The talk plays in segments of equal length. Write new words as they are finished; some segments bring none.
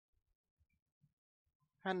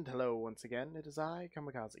And hello once again, it is I,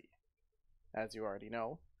 Kamikaze, as you already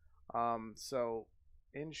know. So,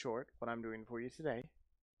 in short, what I'm doing for you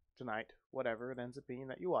tonight, whatever it ends up being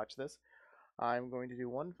that you watch this, I'm going to do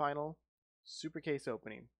one final super case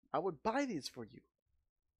opening. I would buy these for you,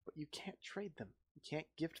 but you can't trade them. You can't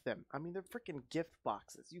gift them. I mean, they're freaking gift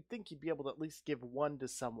boxes. You'd think you'd be able to at least give one to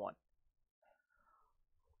someone.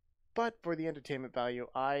 But for the entertainment value,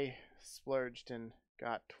 I splurged and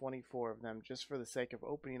got 24 of them just for the sake of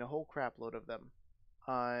opening a whole crap load of them.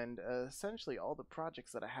 And essentially all the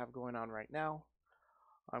projects that I have going on right now,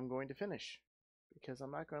 I'm going to finish. Because I'm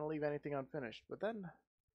not going to leave anything unfinished. But then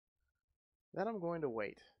I'm going to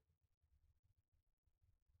wait.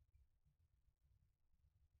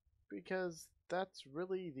 Because that's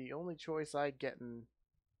really the only choice I get in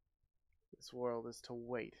this world is to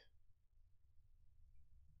wait.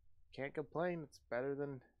 Can't complain, it's better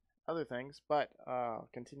than other things, but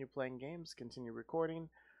continue playing games, continue recording,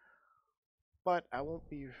 but I won't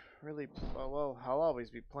be really, well, I'll always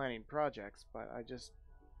be planning projects, but I just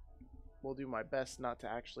will do my best not to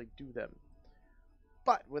actually do them.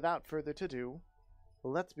 But without further ado,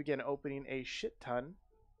 let's begin opening a shit ton,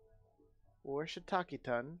 or a shiitake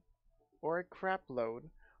ton, or a crap load,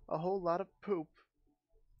 a whole lot of poop,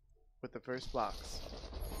 with the first box.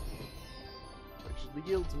 Which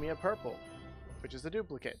yields me a purple, which is a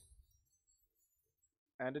duplicate.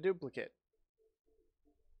 And a duplicate.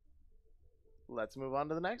 Let's move on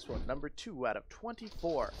to the next one. Number 2 out of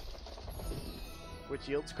 24. Which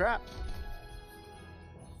yields crap.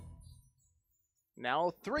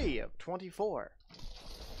 Now 3 of 24.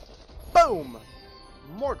 Boom!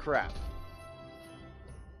 More crap.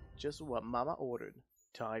 Just what Mama ordered.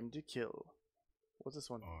 Time to kill. What's this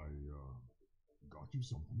one? I got you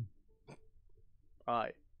something.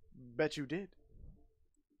 I bet you did.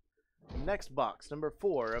 Next box, number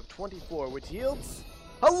 4 of 24, which yields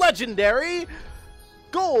a legendary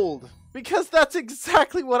gold. Because that's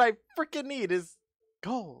exactly what I freaking need is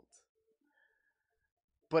gold.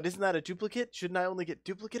 But isn't that a duplicate? Shouldn't I only get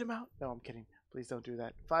duplicate amount? No, I'm kidding. Please don't do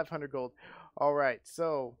that. 500 gold. Alright,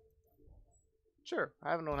 so sure,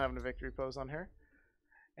 I haven't known having a victory pose on her.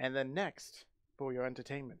 And then next, for your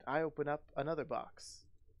entertainment, I open up another box.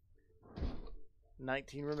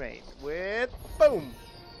 19 remain with boom,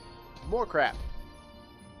 more crap,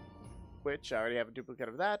 which I already have a duplicate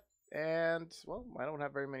of that, and well, I don't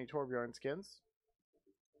have very many Torbjorn skins.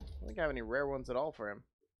 I don't think I have any rare ones at all for him.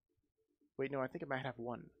 Wait, no, I think I might have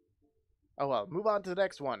one. Oh well, move on to the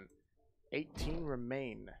next one. 18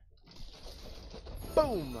 remain.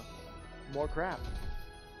 Boom, more crap.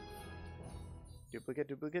 Duplicate,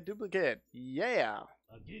 duplicate, duplicate. Yeah,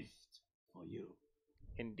 A gift for you.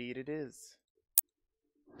 indeed it is.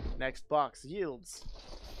 Next box yields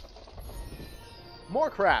more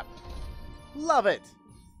crap. Love it.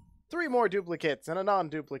 3 more duplicates and a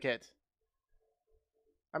non-duplicate.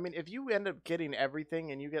 I mean, if you end up getting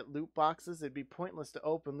everything and you get loot boxes, it'd be pointless to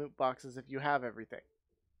open loot boxes if you have everything.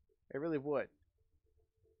 It really would.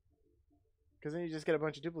 Because then you just get a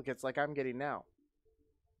bunch of duplicates like I'm getting now.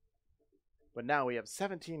 But now we have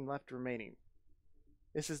 17 left remaining.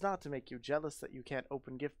 This is not to make you jealous that you can't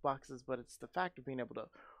open gift boxes, but it's the fact of being able to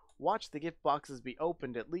watch the gift boxes be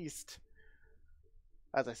opened at least.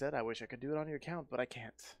 As I said, I wish I could do it on your account, but I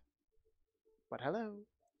can't. But hello.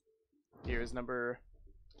 Here's number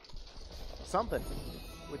something,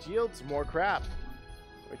 which yields more crap,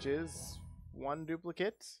 which is 1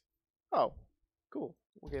 duplicate. Oh, cool.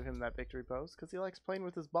 We'll give him that victory pose, because he likes playing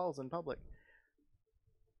with his balls in public.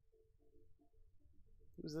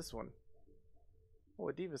 Who's this one? Oh,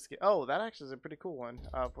 a diva skin. Oh, that actually is a pretty cool one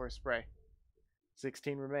for a spray.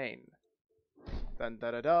 16 remain. Dun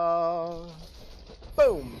da da da.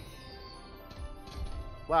 Boom.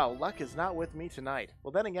 Wow, luck is not with me tonight.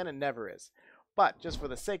 Well, then again, it never is. But just for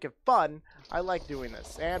the sake of fun, I like doing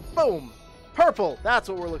this. And boom, purple. That's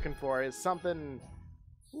what we're looking for. Is something.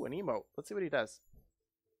 Ooh, an emote. Let's see what he does.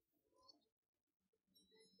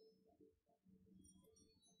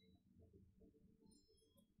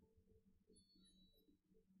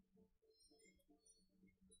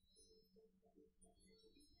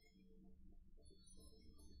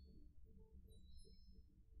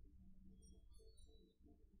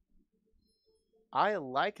 I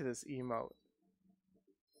like this emote.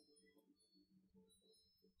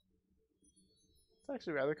 It's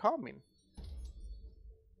actually rather calming.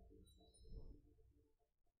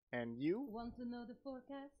 And you? Want to know the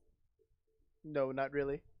forecast? No, not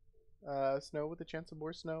really. Snow with a chance of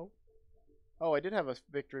more snow. Oh, I did have a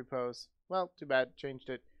victory pose. Well, too bad. Changed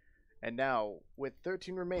it. And now, with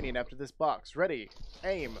 13 remaining after this box, ready,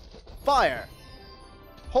 aim, fire!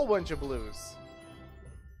 Whole bunch of blues.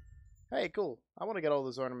 Hey, cool. I want to get all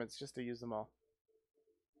those ornaments just to use them all.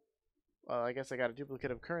 Well, I guess I got a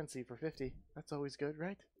duplicate of currency for 50. That's always good,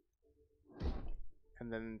 right?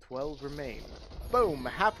 And then 12 remain. Boom!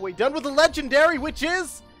 Halfway done with the legendary, which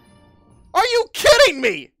is... Are you kidding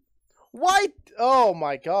me? Why? Oh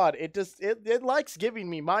my god. It likes giving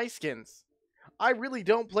me my skins. I really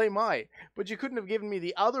don't play my. But you couldn't have given me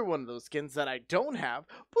the other one of those skins that I don't have.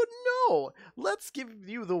 But no! Let's give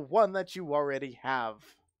you the one that you already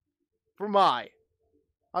have. For my.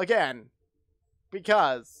 Again.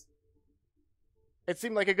 Because it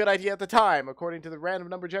seemed like a good idea at the time, according to the random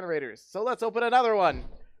number generators. So let's open another one.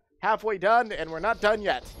 Halfway done, and we're not done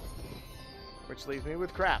yet. Which leaves me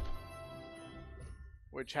with crap.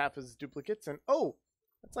 Which half is duplicates, and oh!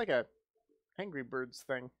 That's like a Angry Birds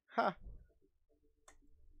thing. Ha!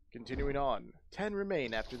 Continuing on. 10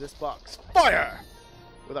 remain after this box. Fire!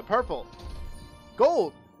 With a purple.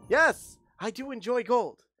 Gold! Yes! I do enjoy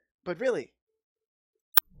gold. But really.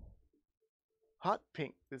 Hot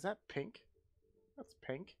pink. Is that pink? That's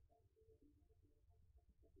pink.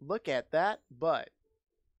 Look at that butt.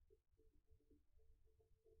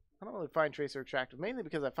 I don't really find Tracer attractive, mainly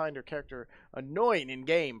because I find her character annoying in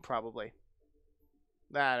game, probably.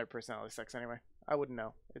 Nah, her personality sucks anyway. I wouldn't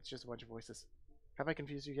know. It's just a bunch of voices. Have I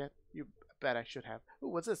confused you yet? You bet I should have. Ooh,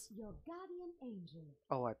 what's this? Your guardian angel.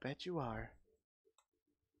 Oh, I bet you are.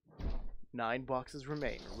 9 boxes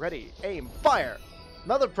remain. Ready, aim, fire!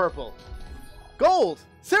 Another purple. Gold!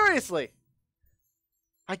 Seriously!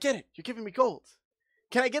 I get it. You're giving me gold.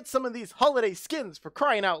 Can I get some of these holiday skins for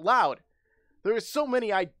crying out loud? There are so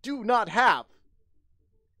many I do not have.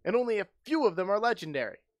 And only a few of them are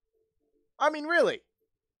legendary. I mean, really.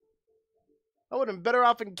 I would have been better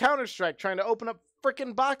off in Counter-Strike trying to open up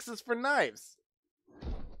frickin' boxes for knives.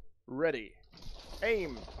 Ready.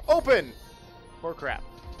 Aim. Open! More crap.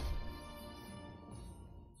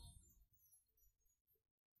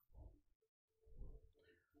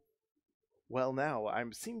 Well, now, I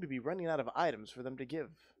seem to be running out of items for them to give.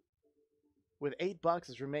 With 8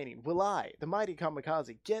 boxes remaining, will I, the mighty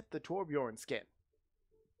Kamikaze, get the Torbjorn skin?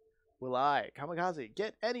 Will I, Kamikaze,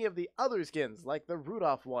 get any of the other skins, like the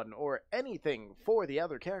Rudolph one, or anything for the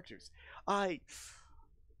other characters? I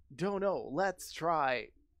don't know. Let's try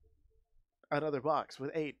another box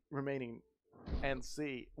with 8 remaining and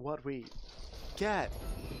see what we get.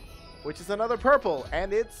 Which is another purple,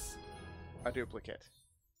 and it's a duplicate.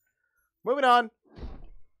 Moving on.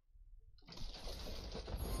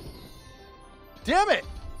 Damn it!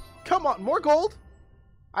 Come on, more gold?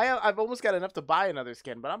 I've almost got enough to buy another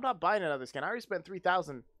skin, but I'm not buying another skin. I already spent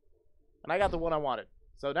 3,000, and I got the one I wanted.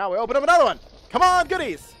 So now we open up another one. Come on,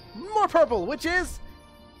 goodies! More purple, which is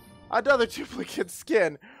another duplicate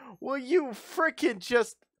skin. Will you frickin'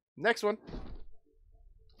 just... Next one.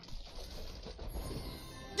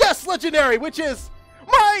 Yes, legendary, which is...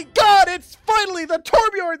 My god, it's finally the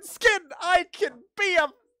Torbjorn skin! I can be a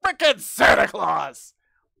frickin' Santa Claus!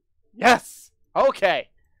 Yes! Okay.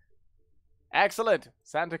 Excellent.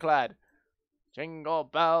 Santa Clad. Jingle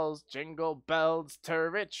bells, to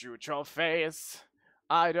reach your face.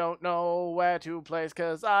 I don't know where to place,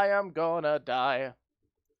 cause I am gonna die.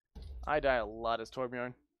 I die a lot as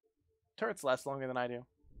Torbjorn. Turrets last longer than I do.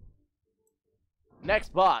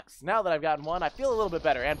 Next box. Now that I've gotten one, I feel a little bit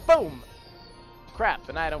better. And boom! Crap,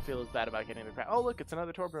 and I don't feel as bad about getting the crap. Oh, look, it's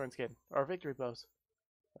another Torbjorn skin. Or victory bows.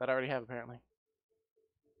 That I already have, apparently.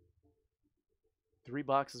 3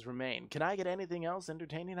 boxes remain. Can I get anything else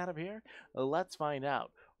entertaining out of here? Let's find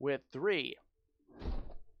out. With 3.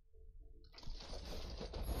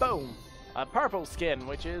 Boom! A purple skin,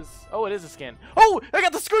 which is... Oh, it is a skin. Oh! I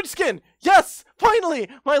got the Scrooge skin! Yes! Finally!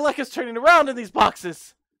 My luck is turning around in these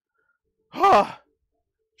boxes! Ah!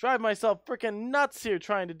 Drive myself freaking nuts here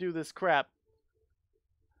trying to do this crap.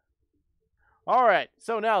 Alright,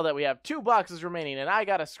 so now that we have 2 boxes remaining, and I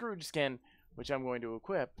got a Scrooge skin, which I'm going to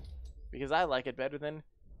equip, because I like it better than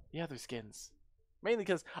the other skins. Mainly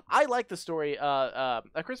because I like the story, A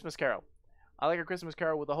Christmas Carol. I like A Christmas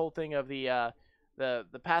Carol with the whole thing of the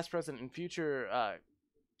past, present, and future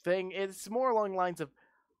thing. It's more along the lines of,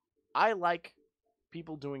 I like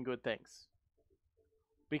people doing good things.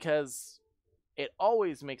 Because it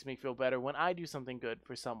always makes me feel better when I do something good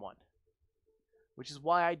for someone. Which is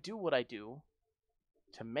why I do what I do.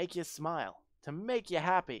 To make you smile. To make you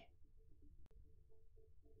happy.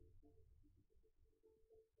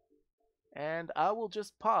 And I will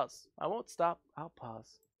just pause. I won't stop. I'll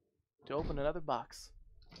pause. To open another box.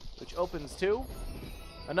 Which opens to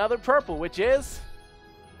another purple, which is...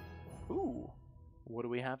 Ooh. What do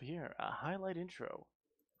we have here? A highlight intro.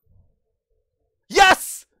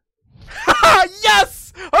 Yes!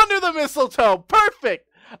 Yes! Under the mistletoe! Perfect!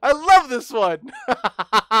 I love this one.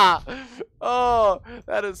 Oh,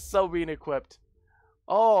 that is so being equipped.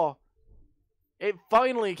 Oh, it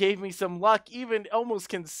finally gave me some luck, even almost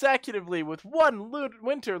consecutively, with one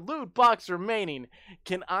winter loot box remaining.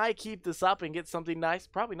 Can I keep this up and get something nice?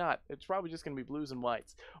 Probably not. It's probably just going to be blues and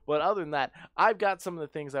whites. But other than that, I've got some of the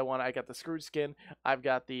things I want. I got the Scrooge skin. I've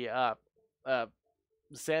got the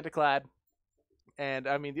Santa Clad. And,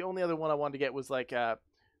 I mean, the only other one I wanted to get was, like, the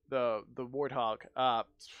Warthog.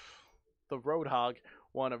 The Roadhog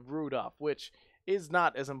one of Rudolph, which is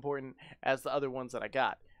not as important as the other ones that I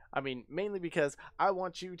got. I mean, mainly because I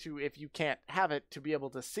want you to, if you can't have it, to be able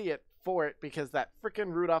to see it for it, because that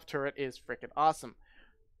frickin' Rudolph turret is frickin' awesome.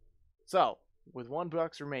 So, with one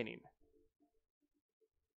box remaining,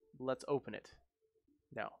 let's open it.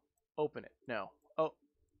 No. Open it. No. Oh.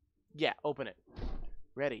 Yeah, open it.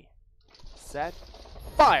 Ready. Set.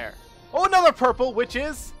 Fire! Oh, another purple, which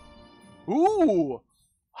is... Ooh!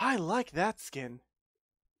 I like that skin.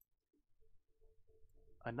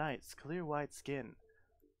 A nice, clear white skin.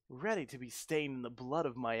 Ready to be stained in the blood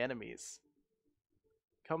of my enemies.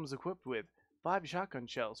 Comes equipped with 5 shotgun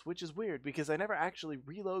shells, which is weird because I never actually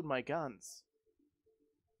reload my guns.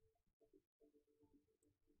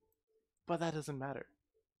 But that doesn't matter.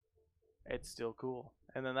 It's still cool.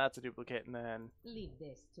 And then that's a duplicate, and then... Leave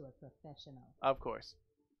this to a professional. Of course.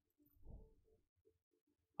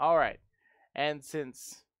 Alright. And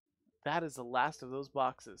since that is the last of those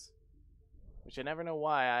boxes, which I never know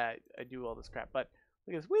why I do all this crap, but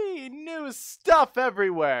look at this. Whee! New stuff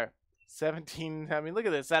everywhere! 17, I mean, look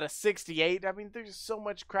at this. Out of 68. I mean, there's so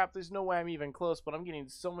much crap. There's no way I'm even close, but I'm getting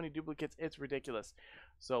so many duplicates. It's ridiculous.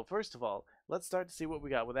 So, first of all, let's start to see what we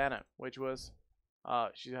got with Anna, which was,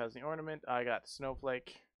 she has the ornament. I got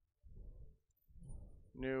Snowflake.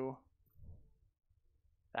 New.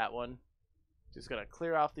 That one. Just gonna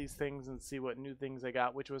clear off these things and see what new things I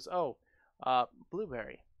got, which was,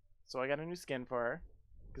 Blueberry. So I got a new skin for her.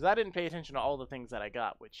 Because I didn't pay attention to all the things that I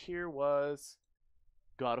got, which here was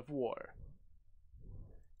God of War.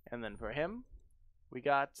 And then for him, we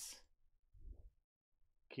got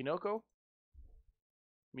Kinoko,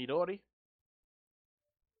 Midori,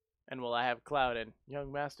 and well, I have Cloud and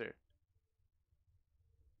Young Master.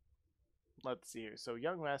 Let's see here. So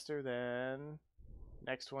Young Master, then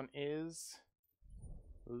next one is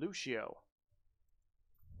Lucio,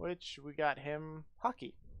 which we got him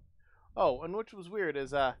Hockey. Oh, and which was weird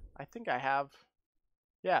is, I think I have,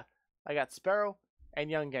 yeah, I got Sparrow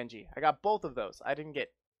and Young Genji. I got both of those. I didn't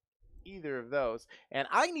get either of those. And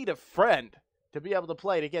I need a friend to be able to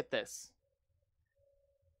play to get this.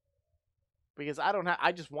 Because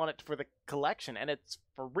I just want it for the collection, and it's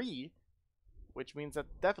free, which means I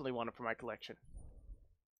definitely want it for my collection.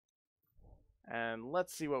 And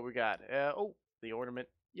let's see what we got. Oh, the ornament.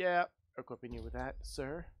 Yeah, equipping you with that,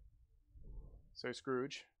 sir. Sir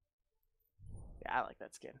Scrooge. Yeah, I like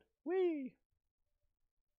that skin. Whee!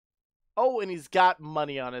 Oh, and he's got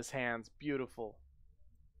money on his hands. Beautiful.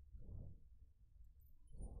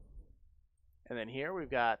 And then here we've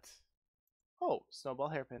got, oh, Snowball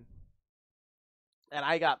Hairpin. And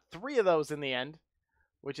I got 3 of those in the end,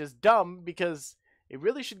 which is dumb because it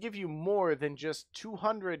really should give you more than just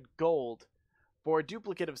 200 gold for a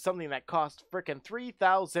duplicate of something that cost frickin'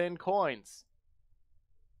 3,000 coins.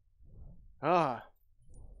 Ah.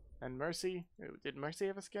 And Mercy, did Mercy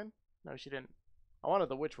have a skin? No, she didn't. I wanted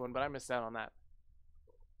the witch one, but I missed out on that.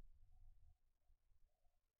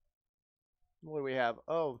 What do we have?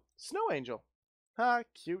 Oh, Snow Angel. Ha,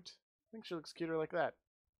 cute. I think she looks cuter like that.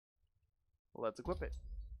 Well, let's equip it.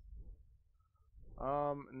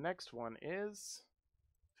 Next one is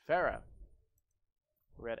Farah.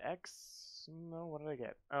 Red X. No, what did I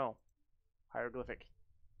get? Oh, hieroglyphic.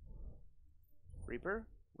 Reaper.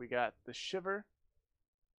 We got the Shiver.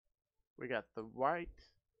 We got the white.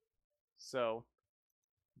 So,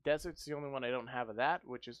 Desert's the only one I don't have of that,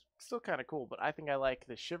 which is still kind of cool, but I think I like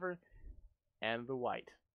the Shiver and the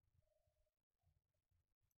white.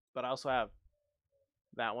 But I also have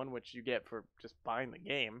that one, which you get for just buying the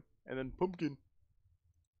game, and then Pumpkin.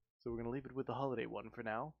 So we're going to leave it with the holiday one for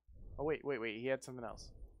now. Oh, wait, he had something else.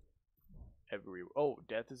 Oh,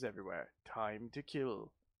 death is everywhere. Time to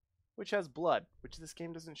kill. Which has blood, which this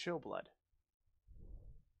game doesn't show blood.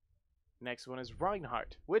 Next one is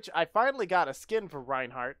Reinhardt, which I finally got a skin for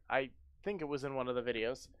Reinhardt. I think it was in one of the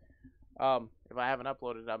videos. If I haven't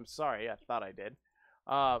uploaded it, I'm sorry. I thought I did.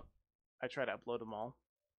 I try to upload them all.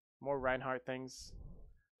 More Reinhardt things.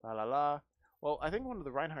 La la la. Well, I think one of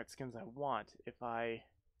the Reinhardt skins I want,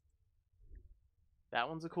 that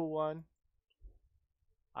one's a cool one.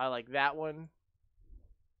 I like that one.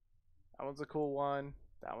 That one's a cool one.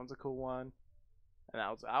 That one's a cool one. And that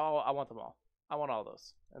was, I want them all. I want all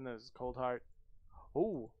those. And there's Cold Heart.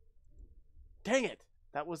 Ooh. Dang it!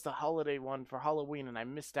 That was the holiday one for Halloween and I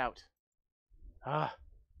missed out. Ah.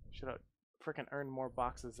 Should have freaking earned more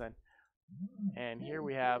boxes then. And here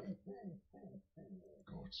we have...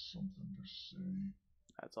 Got something to say?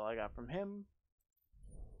 That's all I got from him.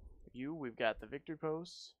 You, we've got the victory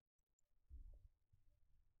pose.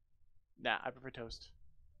 Nah, I prefer toast.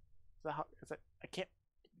 Is that I can't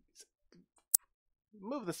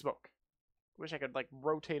move the smoke. Wish I could like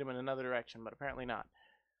rotate him in another direction, but apparently not.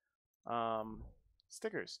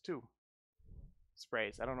 Stickers too.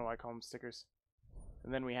 Sprays. I don't know why I call them stickers.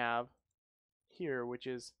 And then we have here, which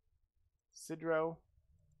is Sidro,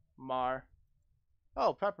 Mar.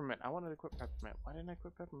 Oh, Peppermint. I wanted to equip Peppermint. Why didn't I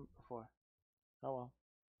equip Peppermint before? Oh well.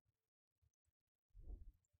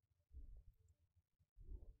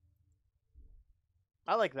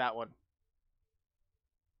 I like that one.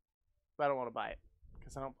 But I don't want to buy it.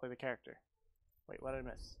 Because I don't play the character. Wait, what did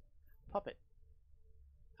I miss? Puppet.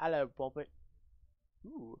 Hello, Puppet.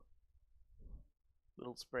 Ooh.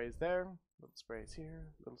 Little sprays there. Little sprays here.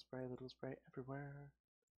 Little spray everywhere.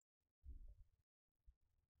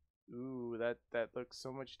 Ooh, that looks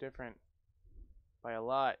so much different. By a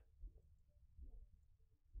lot.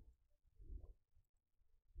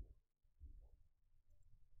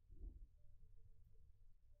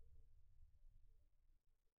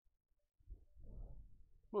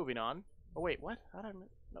 Moving on. Oh wait, what? How did I miss?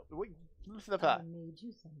 No, wait. I made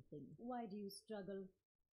you something. Why do you struggle?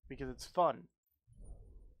 Because it's fun.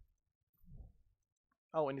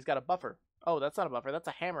 Oh, and he's got a buffer. Oh, that's not a buffer. That's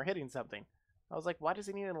a hammer hitting something. I was like, why does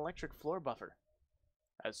he need an electric floor buffer?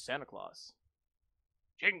 As Santa Claus.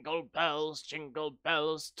 Jingle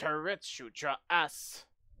bells, turrets shoot your ass.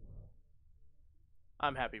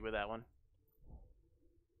 I'm happy with that one.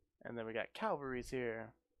 And then we got Calvary's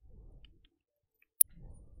here.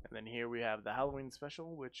 And then here we have the Halloween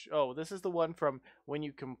special, which... Oh, this is the one from when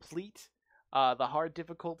you complete the hard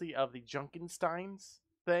difficulty of the Junkensteins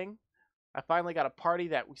thing. I finally got a party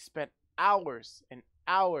that we spent hours and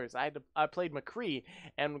hours. I played McCree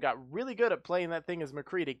and got really good at playing that thing as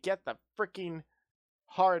McCree to get the freaking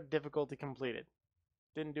hard difficulty completed.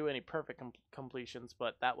 Didn't do any perfect completions,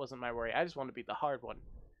 but that wasn't my worry. I just wanted to beat the hard one.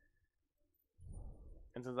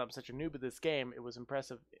 And since I'm such a noob at this game, it was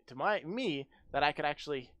impressive to me that I could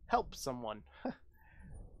actually help someone.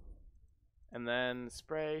 And then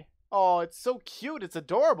spray. Oh, it's so cute. It's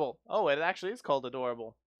adorable. Oh, it actually is called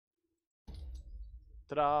adorable.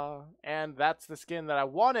 Ta-da! And that's the skin that I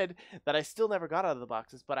wanted that I still never got out of the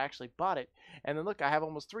boxes, but I actually bought it. And then look, I have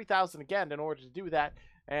almost 3,000 again in order to do that.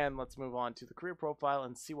 And let's move on to the career profile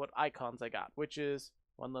and see what icons I got, which is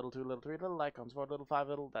 1 little, 2 little, 3 little icons, 4 little, 5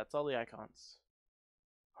 little. That's all the icons.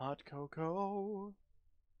 Hot cocoa.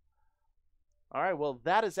 Alright, well,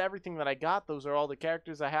 that is everything that I got. Those are all the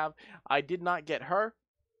characters I have. I did not get her,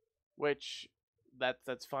 which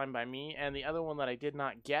that's fine by me. And the other one that I did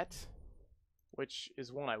not get, which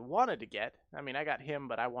is one I wanted to get. I mean, I got him,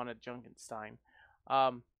 but I wanted Junkenstein.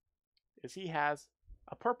 Is he has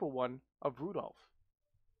a purple one of Rudolph.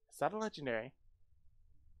 Is that a legendary?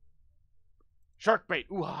 Shark bait.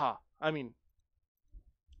 Ooh ha ha. I mean,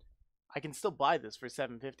 I can still buy this for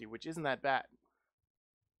 $7.50, which isn't that bad.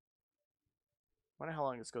 Wonder how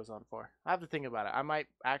long this goes on for. I have to think about it. I might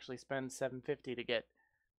actually spend $7.50 to get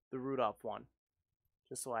the Rudolph one,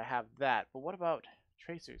 just so I have that. But what about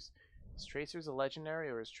Tracers? Is Tracers a legendary,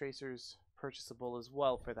 or is Tracers purchasable as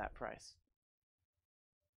well for that price?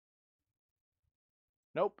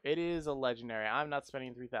 Nope, it is a legendary. I'm not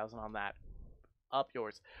spending $3,000 on that. Up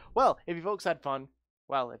yours. Well, if you folks had fun,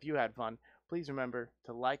 if you had fun, please remember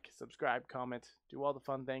to like, subscribe, comment, do all the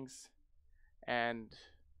fun things, and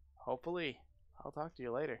hopefully I'll talk to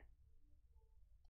you later.